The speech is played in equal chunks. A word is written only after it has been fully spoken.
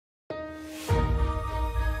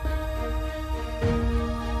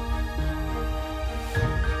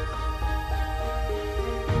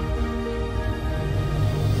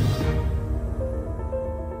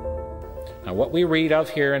what we read of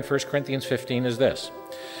here in 1 Corinthians 15 is this.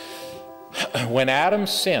 When Adam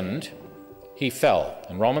sinned, he fell.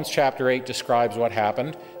 And Romans chapter 8 describes what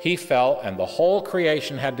happened. He fell, and the whole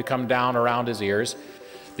creation had to come down around his ears,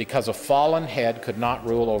 because a fallen head could not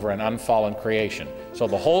rule over an unfallen creation. So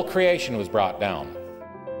the whole creation was brought down.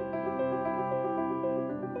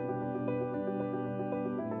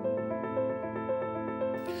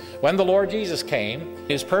 When the Lord Jesus came,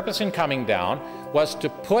 his purpose in coming down was to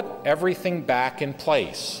put everything back in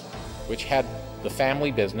place, which had the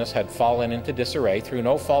family business had fallen into disarray through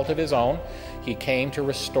no fault of his own. He came to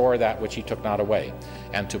restore that which he took not away,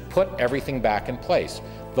 and to put everything back in place.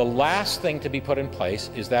 The last thing to be put in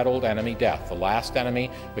place is that old enemy, death, the last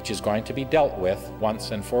enemy which is going to be dealt with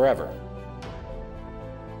once and forever.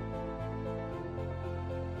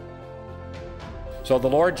 So the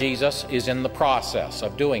Lord Jesus is in the process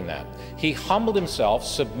of doing that. He humbled himself,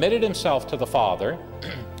 submitted himself to the Father,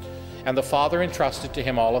 and the Father entrusted to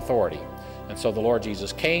him all authority. And so the Lord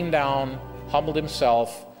Jesus came down, humbled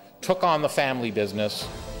himself, took on the family business,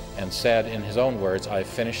 and said in his own words, "I have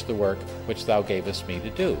finished the work which thou gavest me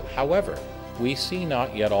to do." However, we see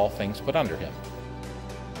not yet all things put under him.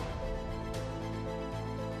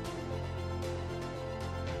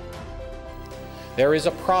 There is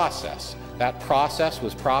a process. That process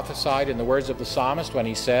was prophesied in the words of the psalmist when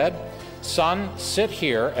he said, "Son, sit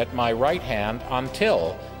here at my right hand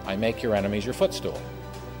until I make your enemies your footstool."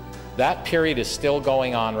 That period is still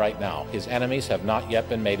going on right now. His enemies have not yet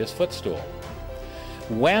been made his footstool.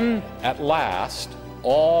 When at last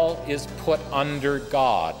all is put under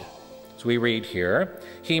God, as we read here,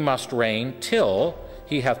 he must reign till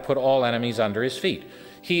he hath put all enemies under his feet.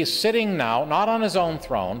 He is sitting now not on his own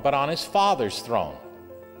throne, but on his Father's throne,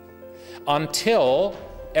 until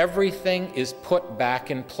everything is put back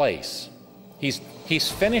in place.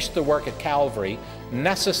 He's finished the work at Calvary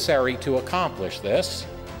necessary to accomplish this.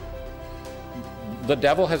 The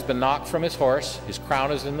devil has been knocked from his horse. His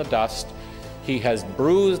crown is in the dust. He has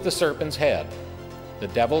bruised the serpent's head. The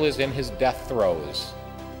devil is in his death throes.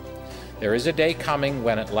 There is a day coming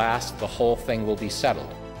when at last the whole thing will be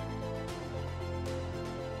settled.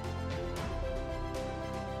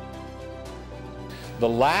 The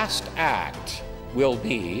last act will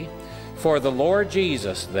be for the Lord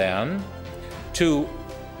Jesus then to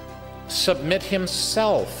submit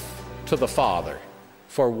himself to the Father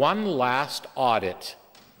for one last audit.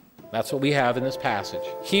 That's what we have in this passage.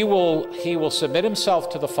 He will submit himself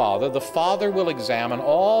to the Father. The Father will examine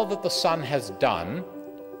all that the Son has done.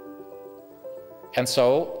 And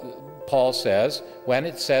so Paul says, when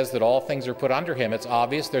it says that all things are put under him, it's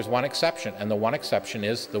obvious there's one exception, and the one exception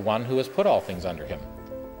is the one who has put all things under him,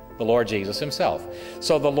 the Lord Jesus himself.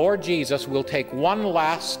 So the Lord Jesus will take one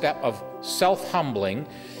last step of self-humbling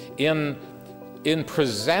in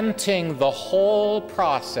presenting the whole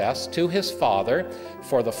process to his Father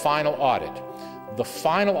for the final audit. The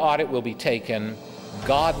final audit will be taken.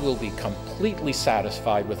 God will be completely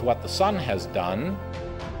satisfied with what the Son has done.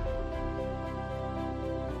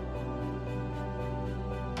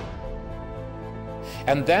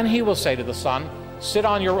 And then he will say to the Son, "Sit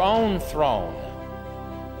on your own throne."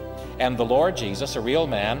 And the Lord Jesus, a real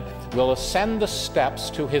man, will ascend the steps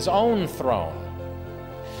to his own throne.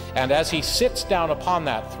 And as he sits down upon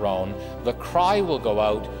that throne, the cry will go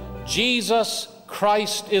out, "Jesus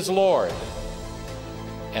Christ is Lord."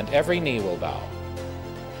 And every knee will bow,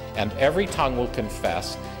 and every tongue will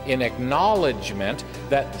confess in acknowledgement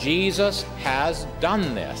that Jesus has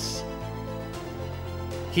done this.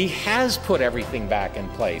 He has put everything back in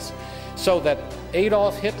place, so that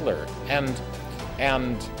Adolf Hitler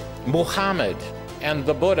and Muhammad and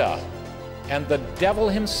the Buddha and the devil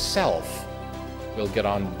himself will get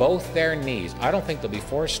on both their knees. I don't think they'll be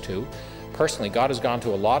forced to. Personally, God has gone to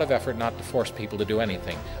a lot of effort not to force people to do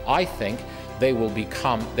anything. I think they will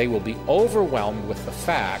be overwhelmed with the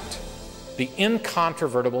fact, the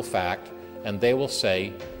incontrovertible fact, and they will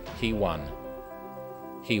say, "He won.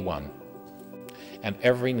 He won." And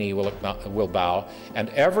every knee will bow, and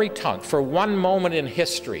every tongue, for one moment in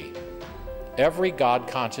history, every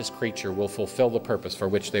God-conscious creature will fulfill the purpose for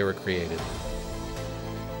which they were created,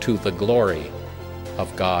 to the glory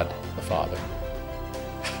of God the Father.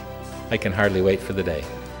 I can hardly wait for the day.